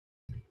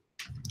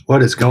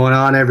What is going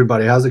on,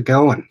 everybody? How's it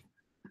going?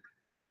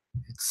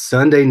 It's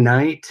Sunday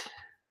night.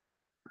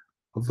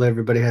 Hopefully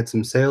everybody had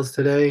some sales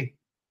today.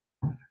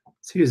 Let's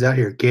see who's out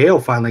here. Gail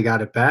finally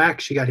got it back.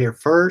 She got here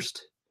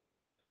first.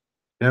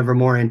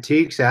 Nevermore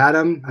Antiques.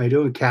 Adam, how you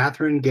doing?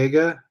 Catherine,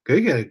 Giga.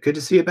 Good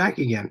to see you back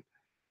again.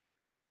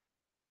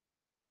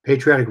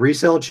 Patriotic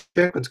Resale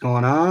Chick, what's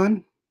going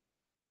on?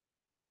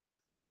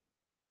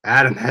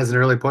 Adam has an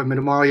early appointment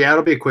tomorrow. Yeah,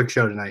 it'll be a quick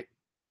show tonight.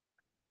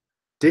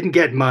 Didn't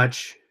get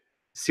much.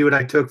 See what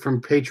I took from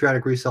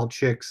Patriotic Resale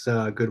Chick's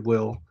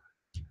Goodwill.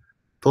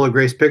 Full of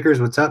Grace Pickers.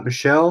 What's up,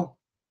 Michelle?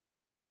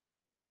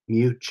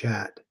 Mute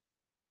chat.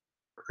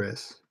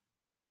 Chris.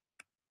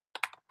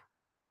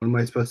 What am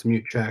I supposed to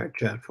mute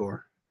chat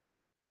for?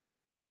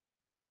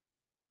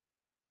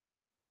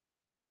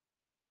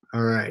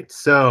 All right.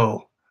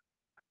 So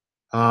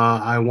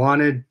I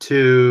wanted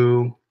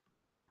to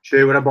show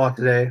you what I bought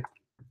today.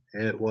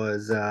 It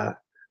was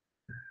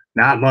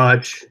not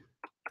much.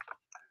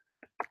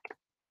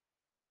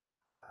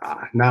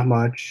 Not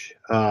much.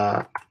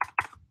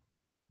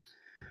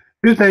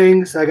 Two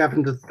things I got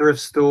from the thrift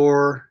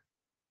store.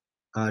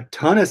 A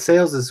ton of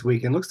sales this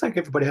weekend. Looks like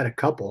everybody had a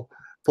couple.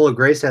 Full of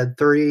Grace had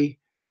 3.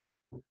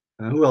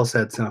 Who else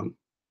had some?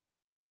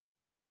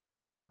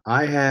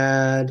 I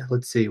had,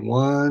 let's see,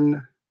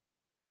 1,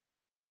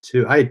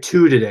 2. I had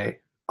 2 today.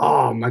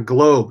 Oh, my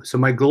globe. So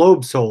my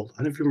globe sold. I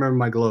don't know if you remember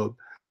my globe.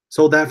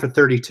 Sold that for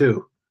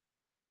 32.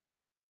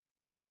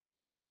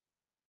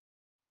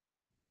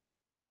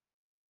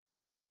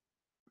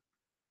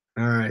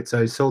 All right, so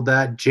I sold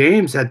that.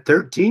 James had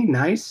 13.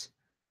 Nice.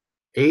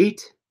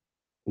 8.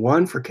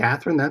 1 for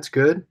Catherine. That's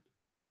good.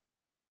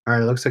 All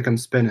right, it looks like I'm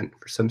spinning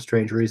for some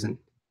strange reason.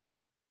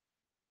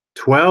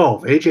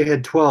 12. AJ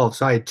had 12.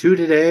 So I had 2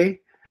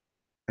 today.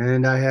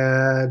 And I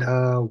had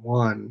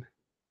 1,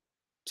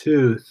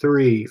 2,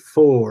 3,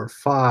 4,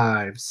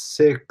 5,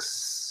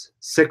 6.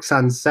 6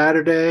 on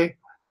Saturday.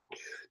 2,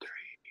 3,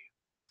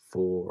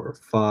 4,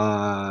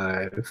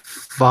 5.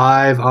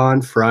 5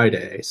 on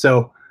Friday.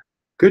 So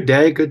good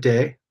day, good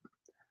day.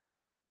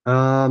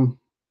 Yeah,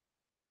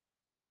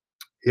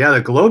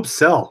 the Globe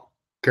sell,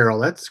 Carol.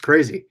 That's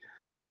crazy.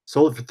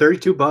 Sold it for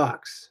 32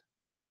 bucks.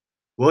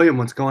 William,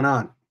 what's going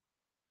on?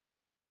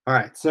 All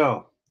right,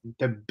 so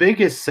the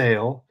biggest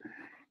sale,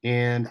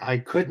 and I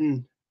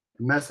couldn't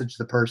message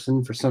the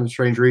person for some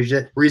strange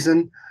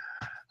reason.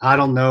 I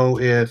don't know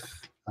if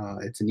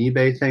it's an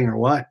eBay thing or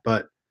what,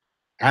 but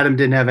Adam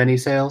didn't have any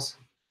sales.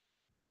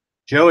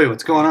 Joey,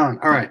 what's going on?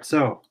 All right,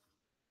 so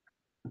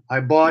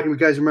I bought, you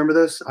guys remember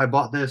this? I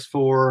bought this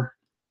for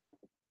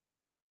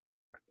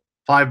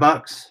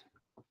 $5.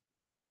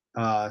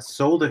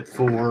 Sold it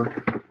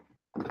for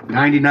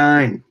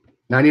 $99,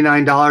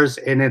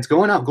 and it's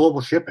going out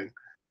global shipping.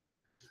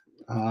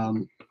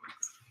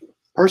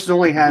 Person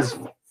only has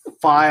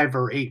 5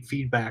 or 8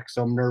 feedback,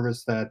 so I'm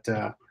nervous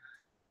that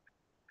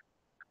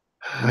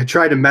I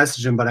tried to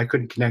message him, but I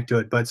couldn't connect to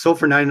it. But sold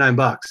for 99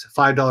 bucks,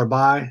 $5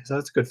 buy, so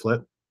that's a good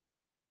flip.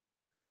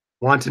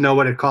 Want to know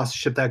what it costs to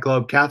ship that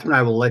globe? Catherine,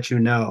 I will let you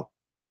know.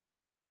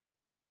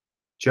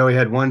 Joey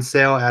had 1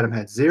 sale. Adam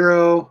had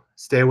 0.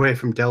 Stay away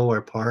from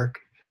Delaware Park.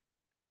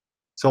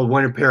 Sold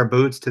 1 pair of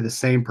boots to the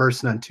same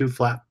person on 2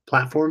 flat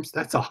platforms.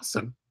 That's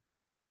awesome.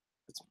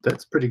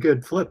 That's pretty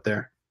good flip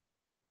there.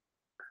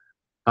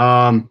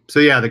 So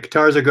yeah, the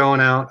guitars are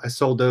going out. I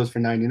sold those for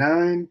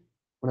 99.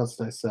 What else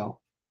did I sell?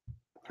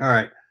 All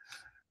right.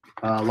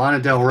 Lana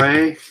Del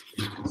Rey,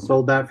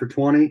 sold that for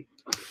 20.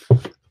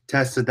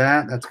 Tested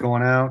that. That's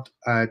going out.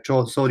 I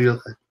told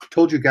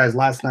you guys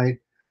last night.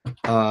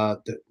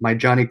 My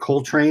John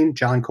Coltrane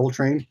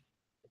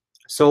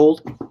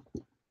sold.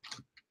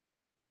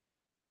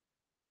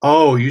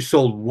 Oh, you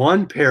sold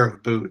 1 pair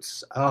of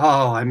boots.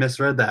 Oh, I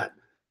misread that.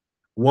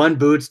 1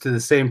 boots to the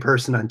same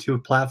person on 2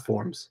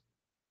 platforms.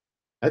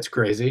 That's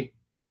crazy.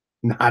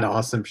 Not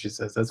awesome, she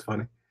says. That's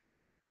funny.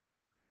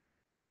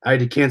 I had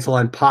to cancel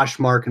on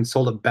Poshmark and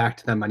sold it back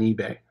to them on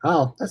eBay.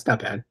 Oh, that's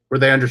not bad. Were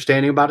they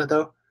understanding about it,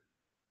 though?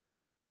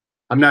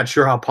 I'm not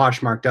sure how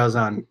Poshmark does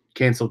on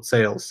canceled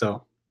sales,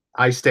 so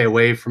I stay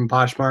away from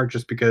Poshmark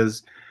just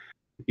because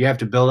you have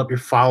to build up your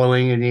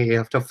following and you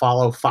have to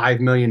follow 5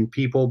 million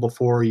people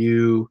before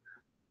you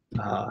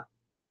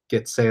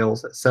get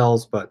sales,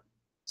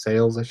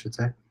 I should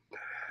say.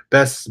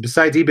 Best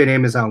besides eBay and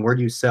Amazon, where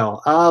do you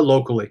sell?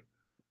 Locally.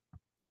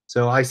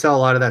 So I sell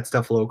a lot of that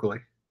stuff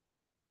locally.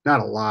 Not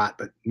a lot,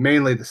 but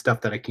mainly the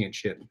stuff that I can't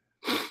ship.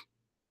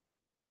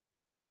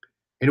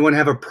 Anyone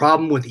have a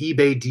problem with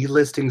eBay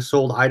delisting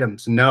sold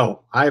items?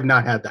 No, I have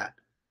not had that.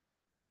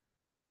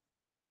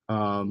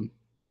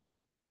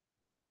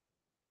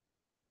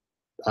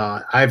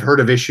 I've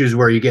heard of issues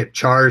where you get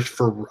charged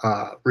for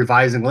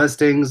revising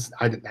listings.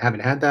 I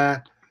haven't had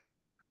that.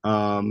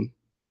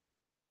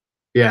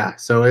 Yeah,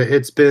 so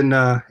it's been,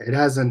 it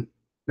hasn't,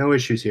 no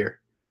issues here.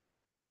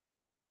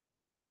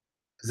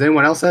 Has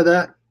anyone else had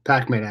that?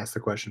 Pac-Man asked the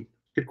question.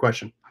 Good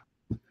question.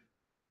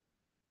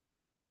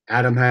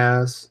 Adam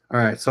has. All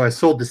right, so I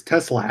sold this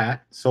Tesla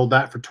hat. Sold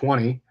that for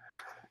 20.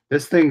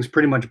 This thing's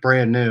pretty much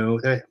brand new.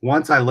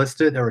 Once I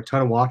listed, there were a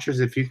ton of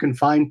watchers. If you can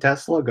find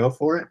Tesla, go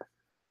for it.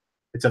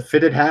 It's a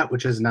fitted hat,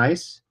 which is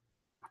nice,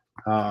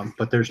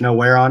 but there's no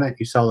wear on it.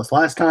 You saw this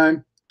last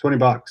time, 20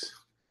 bucks.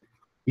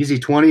 Easy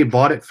 20,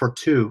 bought it for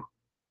 2.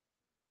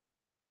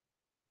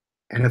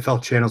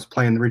 NFL channels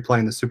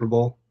replaying the Super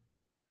Bowl.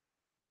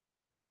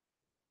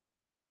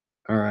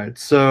 All right,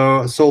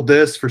 so I sold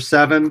this for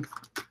 7.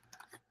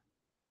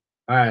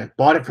 All right,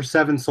 bought it for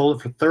 7, sold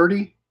it for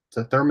 30. It's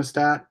a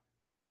thermostat,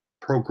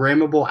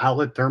 programmable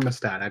outlet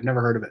thermostat. I've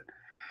never heard of it.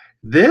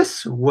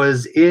 This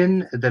was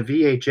in the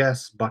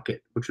VHS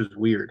bucket, which was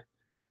weird.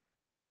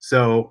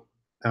 So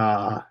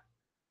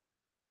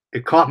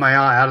it caught my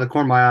eye out of the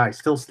corner of my eye.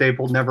 Still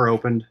stapled, never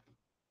opened.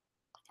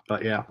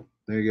 But yeah,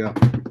 there you go.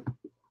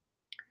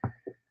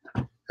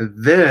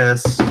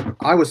 This,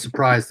 I was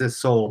surprised this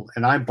sold,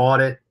 and I bought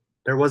it.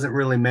 There wasn't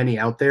really many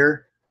out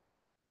there.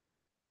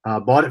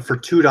 Bought it for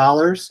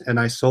 $2, and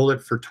I sold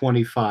it for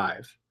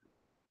 25.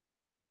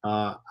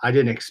 I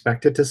didn't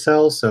expect it to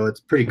sell, so it's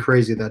pretty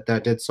crazy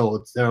that did sell.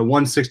 It's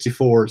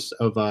 164s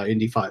of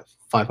Indy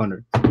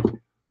 500.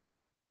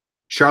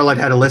 Charlotte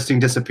had a listing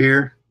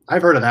disappear.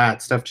 I've heard of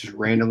that stuff just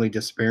randomly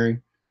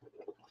disappearing.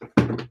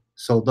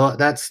 Sold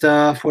that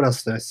stuff. What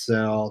else did I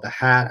sell? The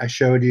hat I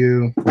showed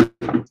you.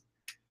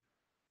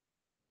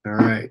 All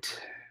right.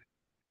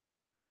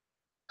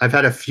 I've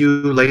had a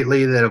few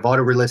lately that have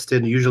auto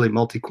relisted, usually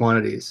multi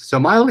quantities. So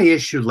my only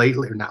issue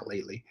lately, or not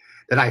lately,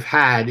 that I've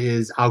had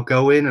is I'll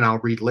go in and I'll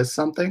relist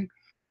something,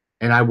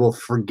 and I will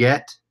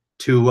forget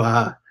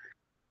to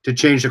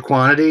change the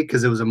quantity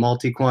because it was a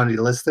multi quantity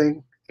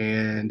listing,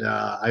 and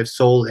I've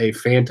sold a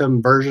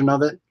phantom version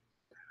of it.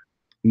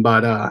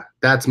 But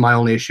that's my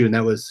only issue, and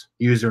that was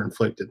user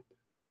inflicted.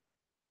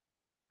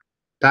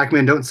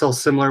 Pac-Man don't sell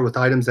similar with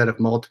items that have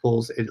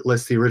multiples. It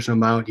lists the original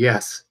amount.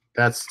 Yes,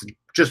 that's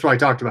just what I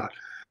talked about.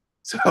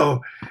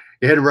 So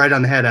you hit it right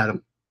on the head,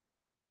 Adam.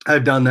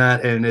 I've done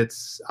that, and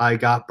I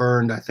got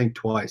burned, I think,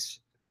 twice.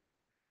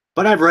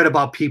 But I've read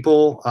about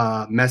people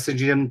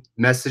messaging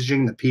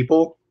the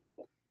people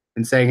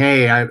and saying,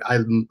 "Hey,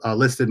 I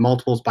listed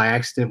multiples by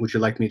accident. Would you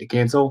like me to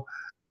cancel?"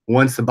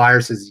 Once the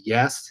buyer says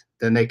yes,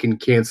 then they can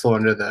cancel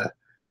under the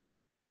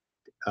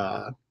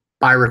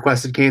buyer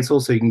requested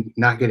cancel, so you can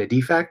not get a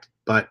defect.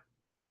 But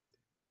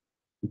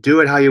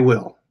do it how you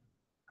will.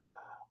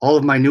 All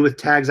of my new with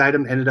tags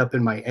item ended up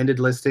in my ended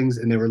listings,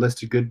 and they were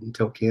listed good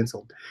until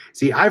canceled.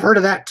 See, I've heard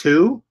of that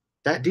too.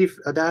 That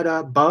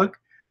bug,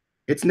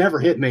 it's never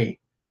hit me.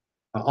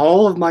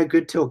 All of my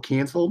good till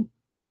canceled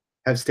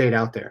have stayed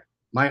out there.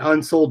 My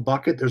unsold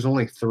bucket, there's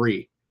only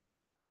 3.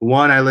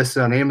 One I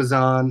listed on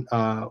Amazon,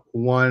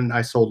 one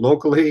I sold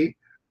locally,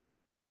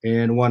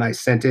 and one I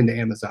sent into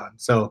Amazon.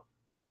 So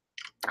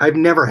I've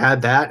never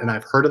had that, and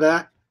I've heard of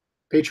that,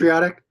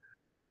 patriotic,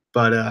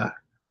 but I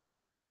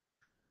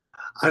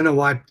don't know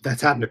why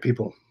that's happened to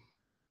people.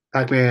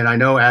 Pac-Man, I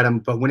know, Adam,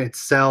 but when it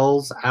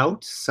sells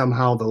out,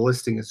 somehow the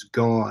listing is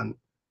gone.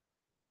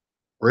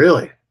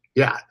 Really?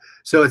 Yeah.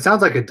 So it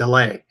sounds like a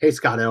delay. Hey,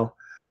 Scott L.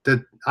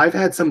 I've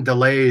had some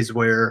delays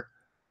where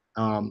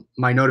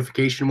my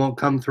notification won't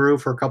come through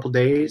for a couple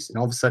days, and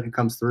all of a sudden it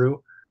comes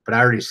through, but I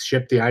already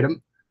shipped the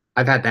item.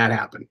 I've had that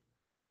happen.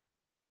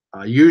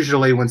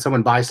 Usually when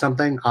someone buys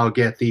something, I'll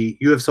get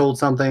you have sold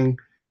something,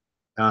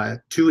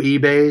 2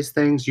 eBay's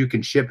things, you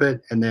can ship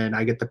it, and then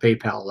I get the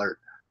PayPal alert.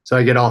 So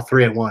I get all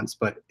 3 at once.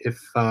 But if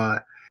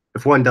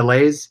one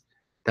delays,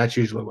 that's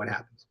usually what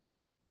happens.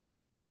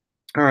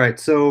 All right,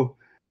 so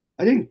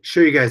I didn't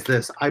show you guys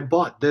this. I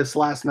bought this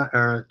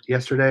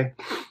yesterday.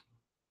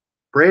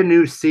 Brand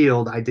new,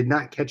 sealed. I did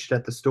not catch it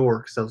at the store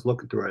because I was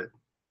looking through it.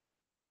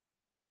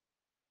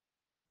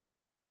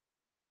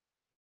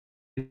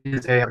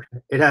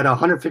 It had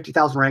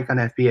 150,000 rank on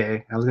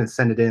FBA. I was going to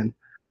send it in.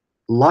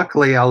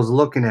 Luckily, I was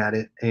looking at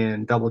it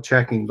and double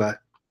checking, but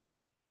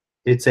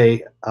it's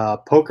a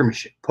poker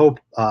machine,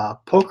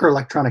 poker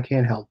electronic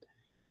handheld,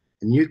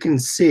 and you can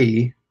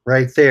see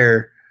right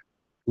there.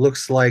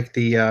 Looks like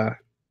the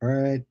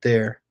right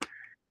there,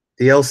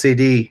 the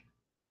LCD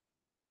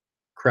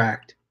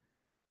cracked.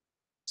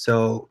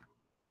 So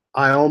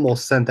I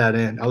almost sent that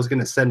in. I was going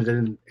to send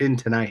it in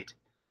tonight,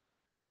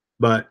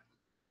 but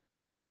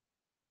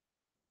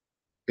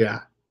yeah,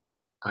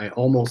 I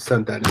almost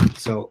sent that in.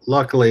 So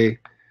luckily,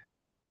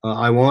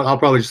 I won't. I'll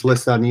probably just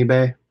list it on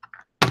eBay.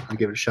 I'll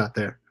give it a shot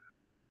there.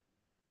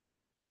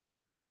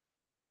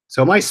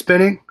 So am I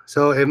spinning?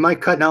 So am I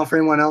cutting out for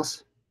anyone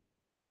else?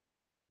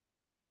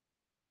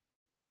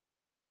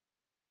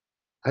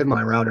 I have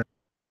my router.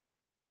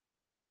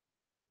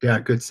 Yeah,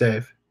 good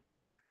save.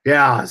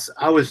 Yeah,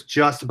 I was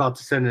just about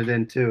to send it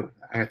in too.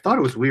 I thought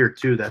it was weird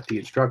too that the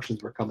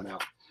instructions were coming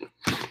out.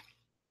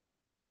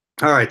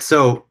 All right,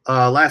 so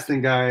last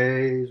thing,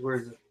 guys. Where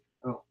is it?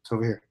 Oh, it's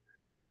over here.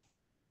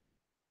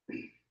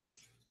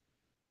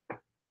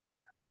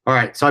 All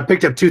right, so I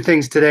picked up 2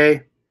 things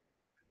today.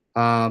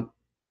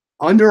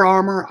 Under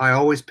Armour, I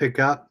always pick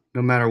up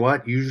no matter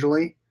what,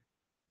 usually.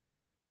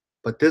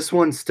 But this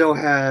one still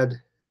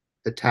had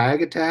the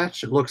tag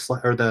attached. It looks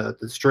like, or the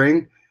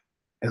string.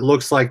 It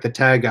looks like the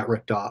tag got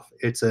ripped off.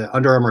 It's a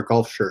Under Armour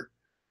golf shirt.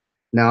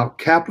 Now,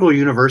 Capital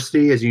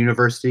University is a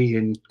university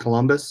in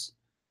Columbus.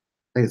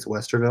 I think it's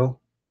Westerville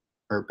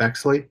or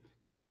Bexley.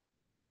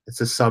 It's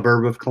a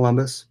suburb of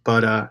Columbus.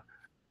 But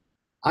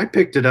I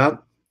picked it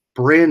up,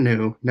 brand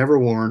new, never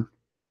worn.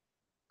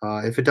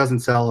 If it doesn't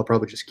sell, I'll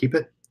probably just keep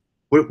it.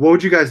 What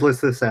would you guys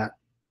list this at?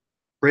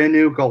 Brand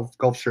new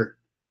golf shirt.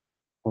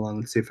 Hold on,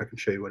 let's see if I can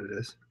show you what it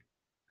is.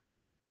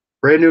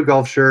 Brand new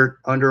golf shirt,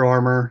 Under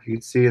Armour. You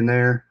can see in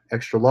there,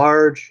 extra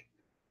large.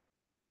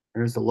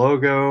 There's the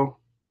logo.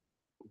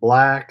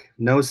 Black,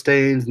 no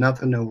stains,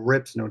 nothing, no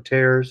rips, no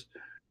tears.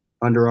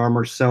 Under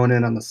Armour sewn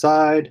in on the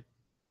side,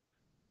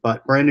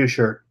 but brand new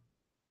shirt.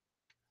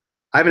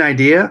 I have an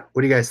idea.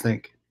 What do you guys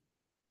think?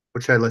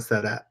 What should I list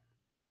that at?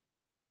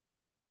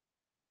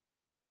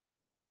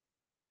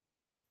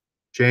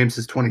 James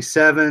is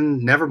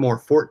 27, Nevermore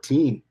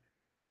 14.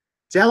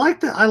 See, I like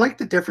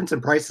the difference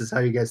in prices. How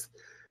you guys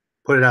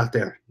put it out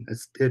there.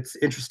 It's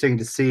interesting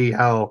to see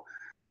how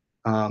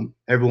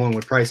everyone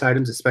would price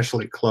items,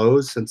 especially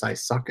clothes, since I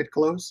suck at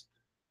clothes.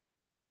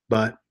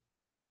 But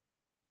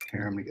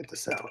here, I'm gonna get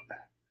this out.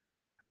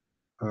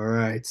 All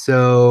right,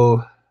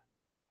 so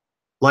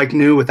like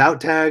new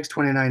without tags,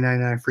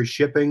 $29.99 free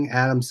shipping.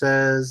 Adam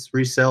says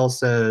resale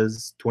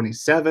says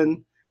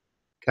 27.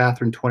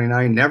 Catherine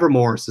 29.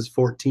 Nevermore says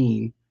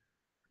 14.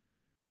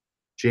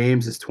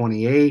 James is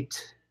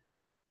 28.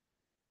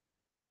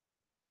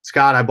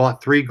 Scott, I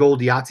bought 3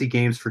 gold Yahtzee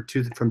games from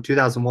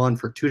 2001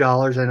 for $2.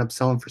 I ended up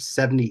selling for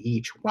 70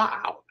 each.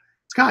 Wow.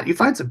 Scott, you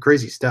find some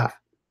crazy stuff.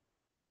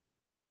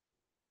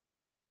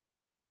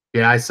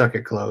 Yeah, I suck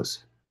at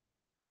clothes.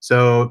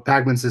 So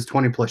Pacman says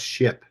 20 plus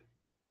ship.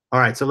 All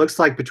right, so it looks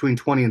like between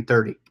 20 and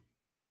 30.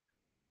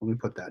 Let me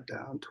put that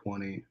down.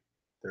 20,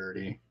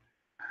 30.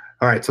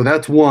 All right, so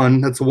that's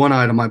one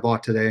item I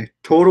bought today.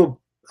 Total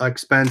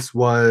expense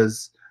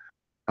was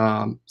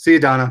see you,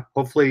 Donna.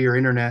 Hopefully your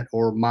internet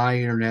or my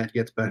internet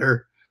gets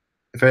better.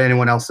 If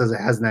anyone else says it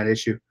hasn't that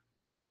issue.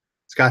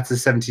 Scott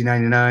says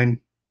 $17.99.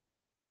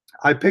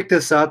 I picked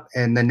this up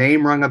and the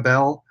name rung a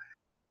bell.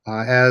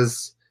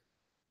 As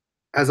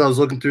I was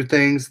looking through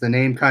things, the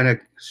name kind of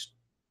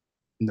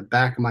in the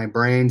back of my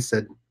brain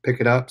said pick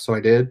it up, so I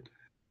did.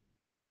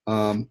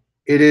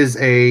 It is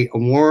a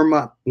warm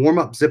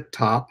up zip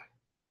top.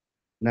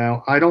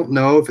 Now I don't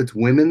know if it's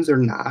women's or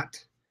not,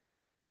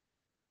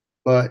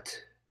 but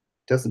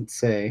it doesn't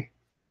say.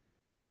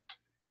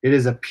 It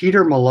is a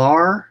Peter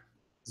Millar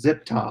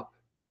zip top.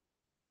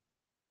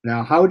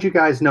 Now, how would you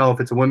guys know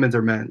if it's a women's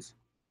or men's?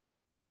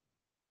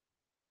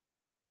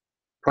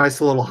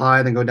 Price a little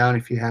high, then go down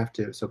if you have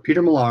to. So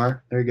Peter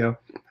Millar, there you go.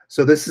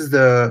 So this is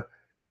the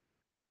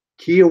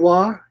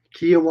Kiowa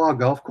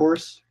Golf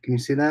Course. Can you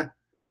see that?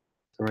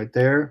 So right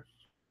there.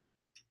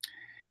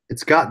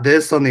 It's got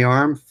this on the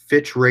arm,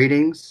 Fitch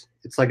ratings.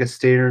 It's like a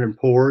Standard &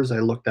 Poor's. I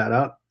looked that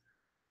up.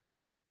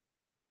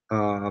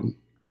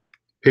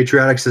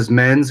 Patriotic says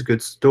men's,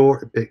 good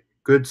score.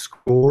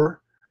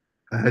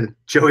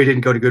 Joey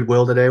didn't go to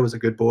Goodwill today, was a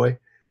good boy.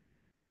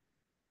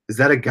 Is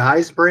that a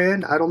guy's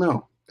brand? I don't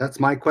know. That's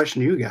my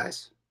question to you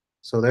guys.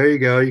 So there you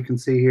go. You can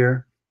see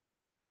here,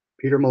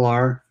 Peter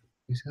Millar.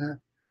 You see that?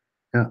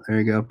 Yeah, there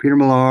you go. Peter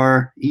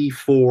Millar,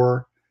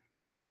 E4.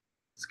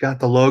 It's got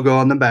the logo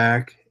on the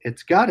back.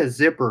 It's got a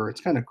zipper.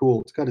 It's kind of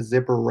cool. It's got a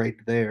zipper right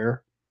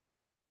there.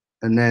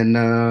 And then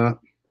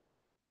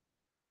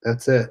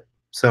that's it.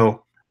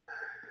 So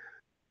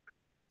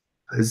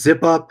a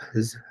zip up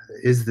is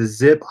the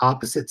zip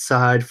opposite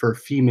side for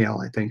female,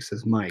 I think,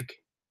 says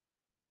Mike.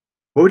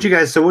 What would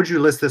you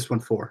list this one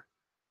for?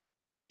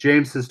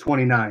 James says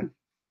 29.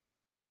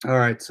 All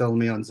right, so let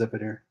me unzip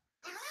it here.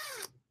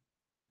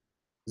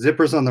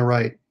 Zipper's on the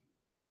right.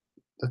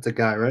 That's a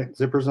guy, right?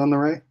 Zipper's on the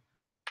right.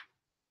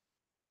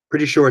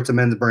 Pretty sure it's a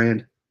men's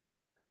brand.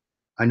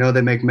 I know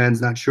they make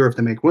men's, not sure if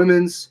they make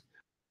women's.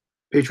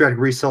 Patriotic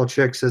Resale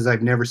Chick says,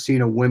 I've never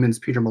seen a women's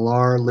Peter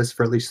Millar list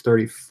for at least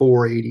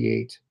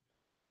 $34.88.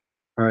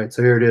 All right,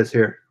 so here it is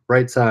here.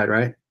 Right side,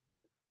 right?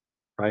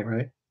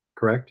 Right.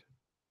 Correct?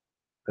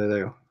 There they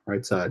go.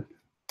 Right side.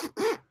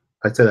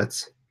 I'd say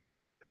that's.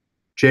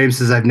 James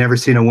says, I've never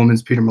seen a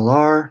woman's Peter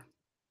Millar.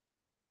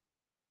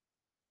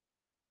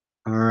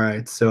 All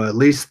right, so at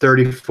least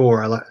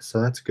 34.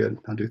 So that's good.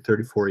 I'll do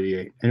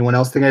 34.88. Anyone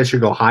else think I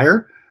should go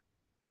higher?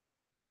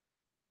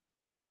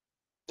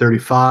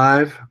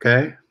 35,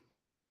 okay.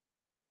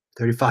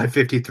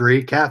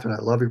 35.53. Catherine,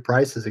 I love your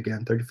prices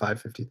again.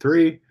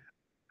 35.53.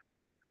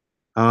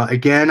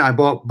 Again, I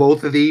bought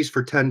both of these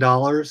for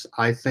 $10.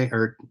 I think,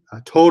 or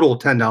a total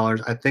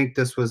 $10. I think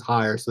this was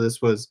higher. So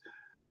this was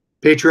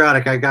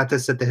Patriotic. I got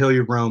this at the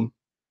Hilliard Rome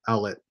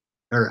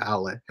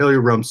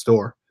Hilliard Rome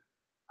store.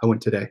 I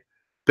went today.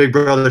 Big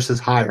Brother says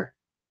higher.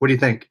 What do you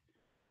think?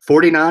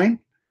 49?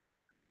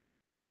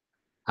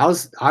 I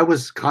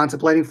was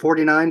contemplating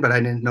 49, but I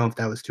didn't know if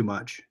that was too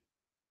much.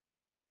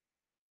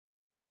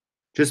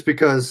 Just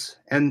because,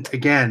 and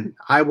again,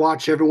 I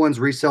watch everyone's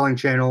reselling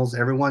channels.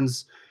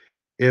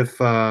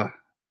 If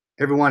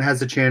everyone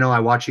has a channel, I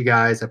watch you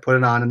guys. I put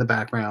it on in the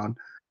background.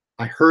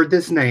 I heard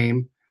this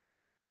name.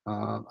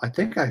 I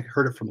think I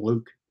heard it from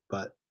Luke,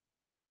 but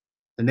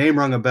the name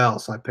rung a bell,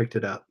 so I picked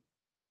it up.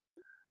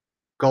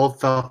 Golf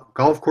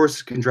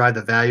courses can drive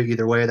the value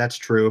either way. That's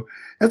true.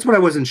 That's what I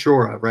wasn't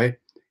sure of, right?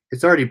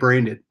 It's already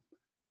branded.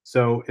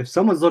 So if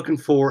someone's looking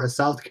for a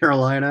South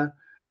Carolina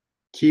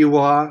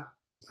Kiowa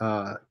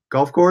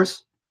golf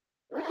course,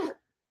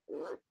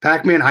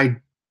 Pac-Man,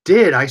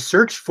 I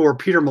searched for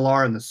Peter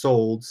Millar and the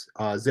Solds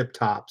zip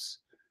tops.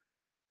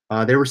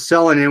 They were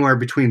selling anywhere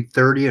between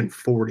 30 and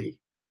 40.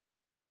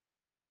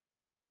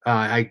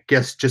 I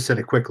guess just at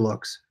a quick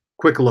look.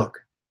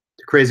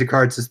 The crazy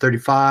card says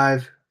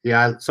 35.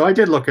 Yeah, so I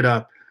did look it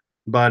up,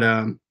 but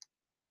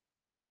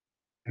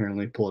here, let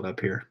me pull it up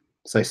here.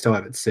 So I still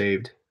have it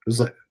saved. It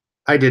was like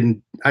I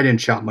didn't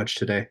shop much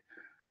today.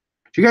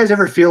 Do you guys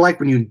ever feel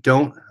like when you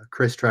don't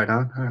Chris tried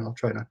on? All right, I'll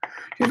try it on. Do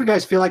you ever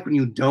guys feel like when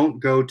you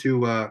don't go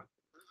to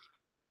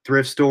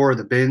thrift store or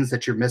the bins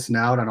that you're missing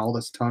out on all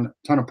this ton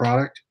of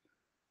product?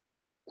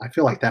 I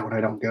feel like that when I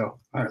don't go.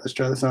 All right, let's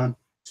try this on.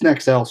 It's an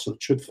XL, so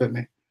it should fit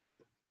me.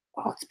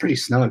 Oh, it's pretty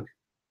snug.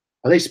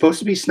 Are they supposed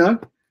to be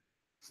snug?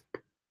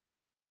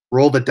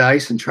 Roll the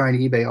dice and try an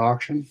eBay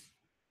auction.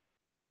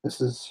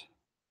 This is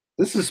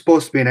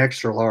supposed to be an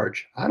extra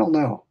large. I don't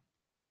know.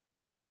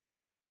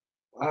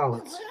 Wow,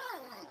 look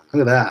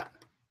at that.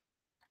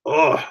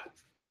 Oh,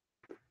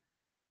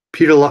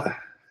 Peter.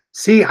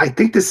 See, I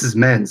think this is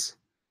men's.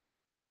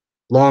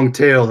 Long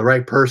tail, the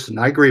right person.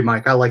 I agree,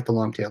 Mike. I like the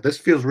long tail. This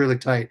feels really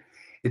tight.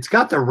 It's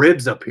got the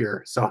ribs up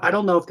here, so I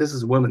don't know if this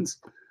is women's.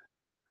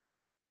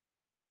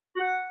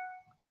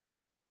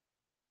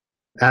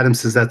 Adam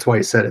says that's why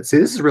he said it. See,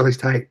 this is really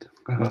tight.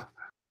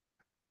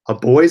 A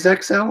boy's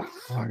XL? Oh,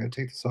 I'm going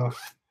to take this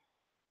off.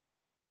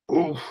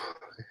 Oh,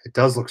 it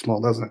does look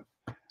small, doesn't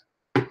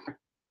it?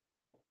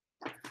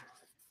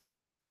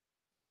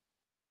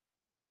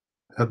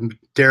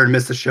 Darren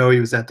missed the show. He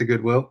was at the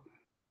Goodwill.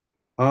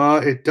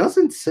 It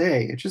doesn't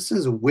say. It just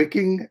says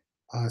wicking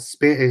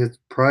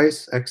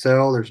price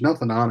XL. There's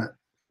nothing on it.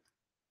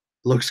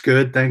 Looks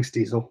good. Thanks,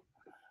 Diesel.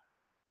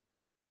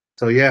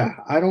 So yeah,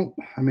 I'm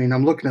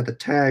looking at the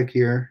tag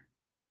here.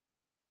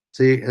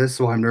 See, this is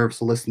why I'm nervous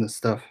to listen to this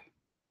stuff.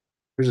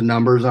 There's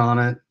numbers on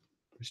it.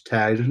 There's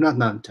tags. There's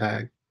nothing on the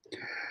tag.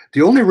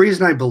 The only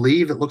reason I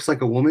believe it looks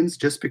like a woman's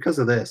just because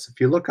of this.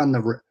 If you look on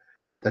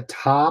the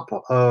top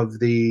of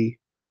the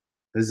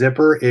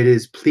zipper, it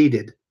is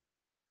pleated.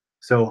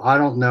 So I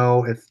don't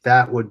know if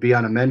that would be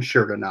on a men's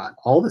shirt or not.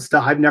 All the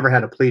stuff, I've never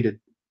had a pleated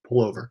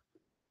pull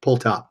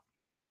top.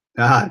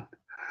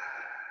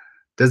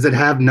 Does it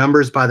have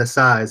numbers by the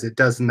size? It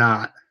does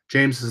not.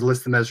 James has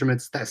listed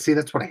measurements. That's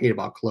what I hate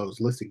about clothes,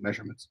 listing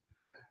measurements.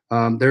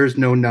 There's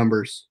no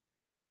numbers.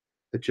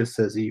 It just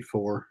says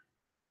E4.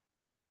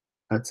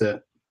 That's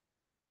it.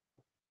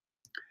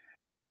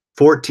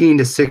 14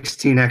 to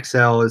 16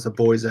 XL is a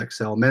boy's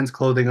XL. Men's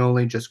clothing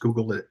only. Just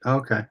Google it.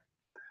 Okay.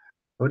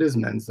 What is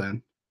men's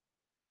then?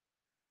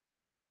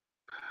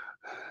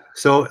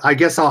 So I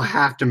guess I'll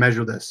have to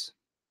measure this.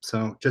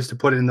 So just to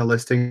put it in the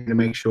listing to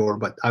make sure,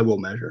 but I will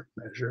measure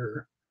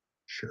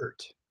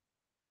shirt.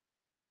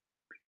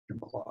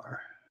 Millar.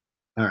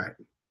 All right.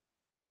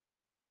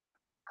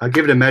 I'll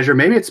give it a measure.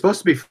 Maybe it's supposed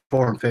to be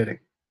form fitting.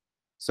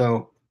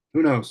 So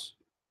who knows?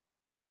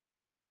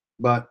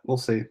 But we'll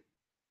see.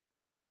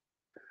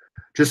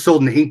 Just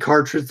sold an ink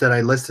cartridge that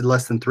I listed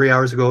less than 3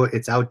 hours ago.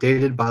 It's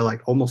outdated by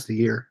like almost a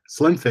year.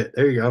 Slim fit.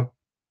 There you go.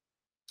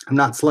 I'm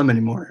not slim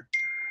anymore.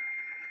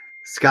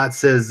 Scott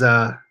says,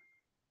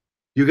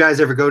 you guys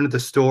ever go into the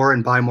store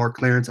and buy more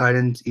clearance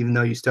items, even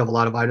though you still have a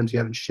lot of items you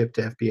haven't shipped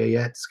to FBA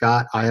yet?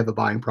 Scott, I have a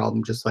buying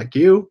problem just like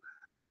you.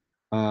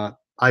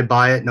 I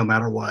buy it no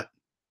matter what.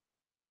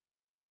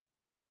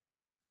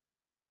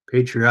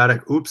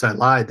 Patriotic. Oops, I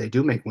lied. They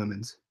do make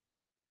women's.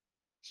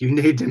 You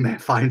need to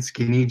find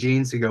skinny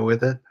jeans to go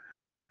with it.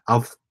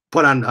 I'll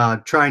put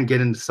on, try and get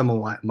into some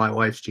of my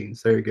wife's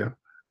jeans. There you go.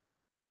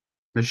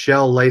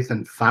 Michelle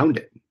Lathan found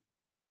it.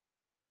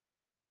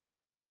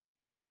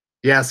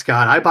 Yeah,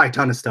 Scott, I buy a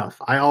ton of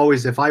stuff.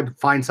 If I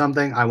find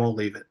something, I won't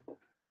leave it.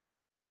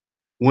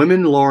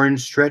 Women Lauren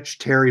Stretch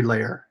Terry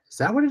Layer. Is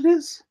that what it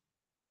is?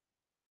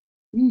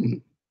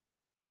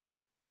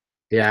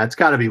 Yeah, it's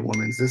got to be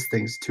women's. This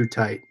thing's too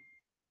tight.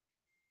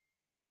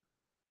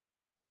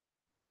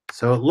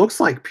 So it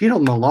looks like Peter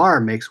Millar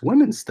makes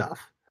women's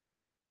stuff.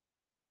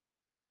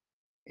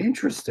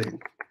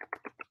 Interesting.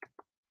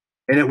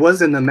 And it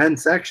was in the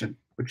men's section,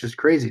 which is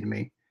crazy to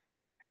me.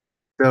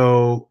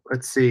 So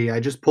let's see. I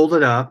just pulled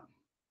it up.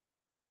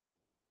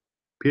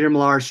 Peter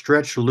Millar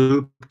Stretch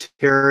Loop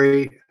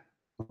Terry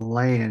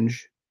Lange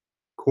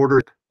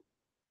quarter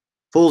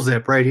full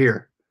zip right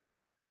here.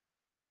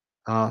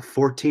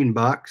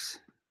 $14.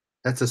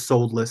 That's a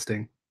sold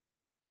listing.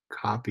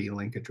 Copy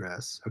link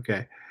address.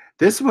 Okay.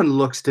 This one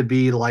looks to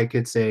be like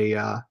it's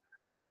a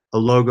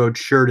logoed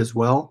shirt as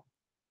well.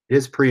 It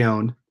is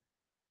pre-owned.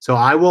 So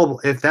I will,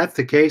 if that's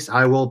the case,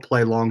 I will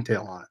play long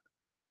tail on it.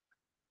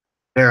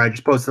 There, I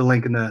just posted a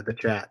link in the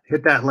chat.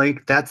 Hit that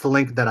link. That's the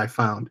link that I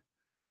found.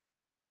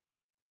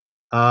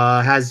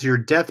 Has your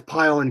death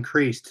pile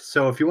increased?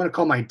 So if you want to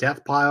call my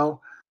death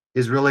pile,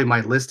 is really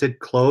my listed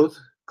clothes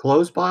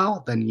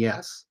pile, then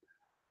yes.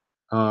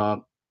 Uh,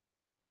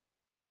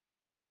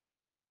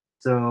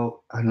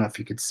 so I don't know if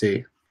you could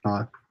see.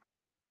 Uh,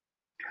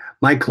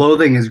 my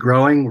clothing is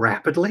growing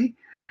rapidly.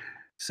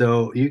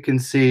 So you can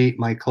see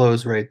my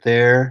clothes right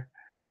there.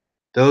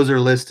 Those are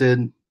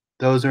listed.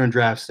 Those are in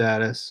draft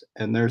status.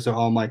 And there's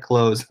all my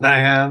clothes that I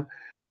have.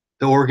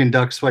 The Oregon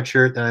Duck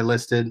sweatshirt that I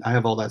listed. I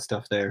have all that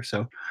stuff there.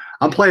 So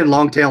I'm playing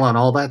long tail on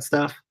all that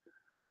stuff.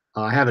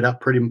 I have it up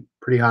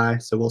pretty high.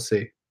 So we'll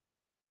see.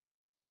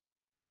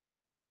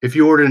 If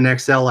you ordered an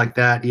XL like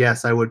that,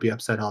 yes, I would be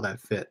upset how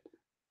that fit.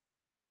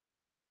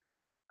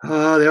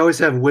 They always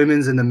have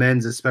women's and the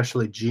men's,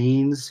 especially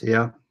jeans.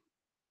 Yeah.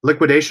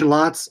 Liquidation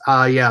lots.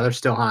 Yeah, they're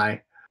still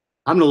high.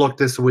 I'm gonna look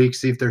this week,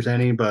 see if there's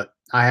any, but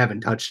I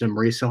haven't touched them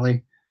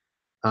recently.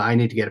 I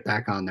need to get it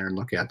back on there and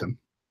look at them.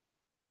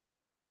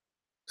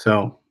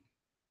 So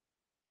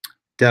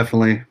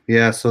definitely,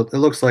 yeah. So it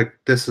looks like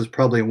this is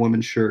probably a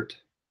woman's shirt,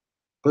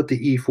 but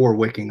the E4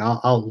 wicking.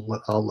 I'll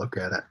look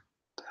at it.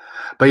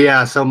 But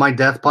yeah, so my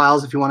death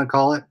piles, if you want to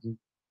call it,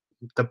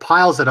 the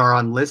piles that are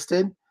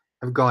unlisted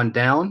have gone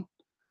down,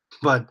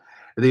 but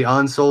the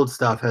unsold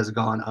stuff has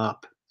gone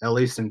up, at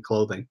least in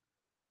clothing.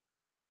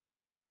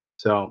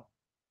 So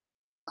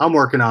I'm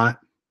working on it.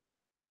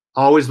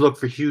 Always look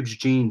for huge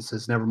jeans,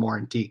 says Nevermore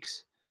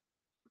Antiques.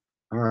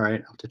 All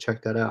right, I'll have to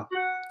check that out.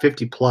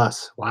 50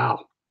 plus.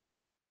 Wow.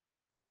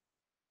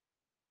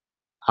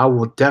 I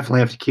will definitely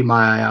have to keep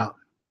my eye out.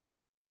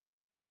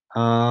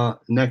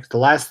 Next, the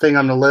last thing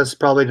on the list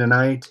probably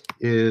tonight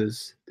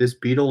is this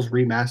Beatles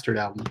remastered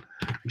album.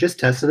 I just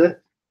tested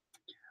it.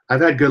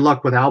 I've had good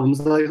luck with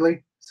albums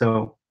lately,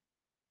 so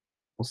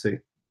we'll see.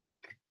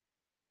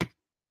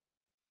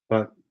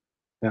 But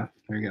yeah,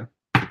 there you go.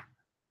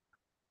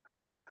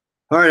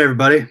 All right,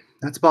 everybody.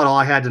 That's about all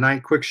I had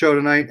tonight. Quick show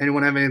tonight.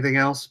 Anyone have anything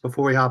else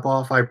before we hop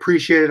off? I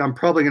appreciate it. I'm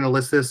probably going to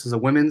list this as a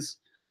women's.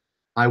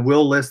 I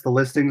will list the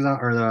listings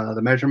or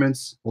the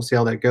measurements. We'll see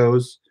how that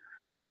goes.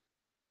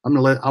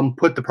 I'm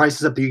put the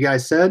prices up that you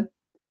guys said.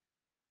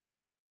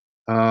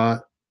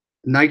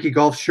 Nike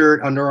golf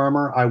shirt, Under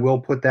Armour. I will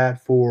put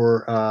that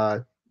for.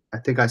 I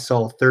think I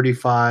saw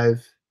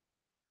 35.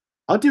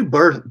 I'll do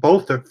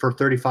both for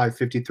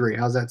 35.53.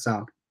 How's that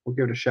sound? We'll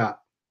give it a shot.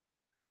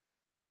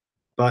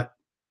 But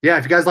yeah,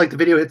 if you guys like the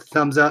video, hit the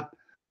thumbs up.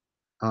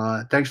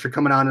 Thanks for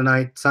coming on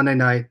tonight, Sunday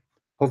night.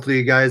 Hopefully,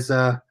 you guys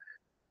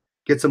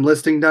get some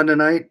listing done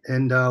tonight,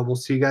 and we'll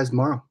see you guys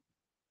tomorrow.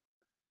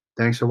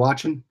 Thanks for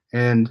watching,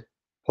 and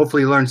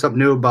hopefully, you learned something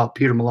new about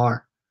Peter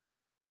Millar.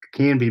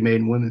 Can be made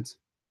in women's.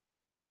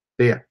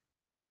 See ya.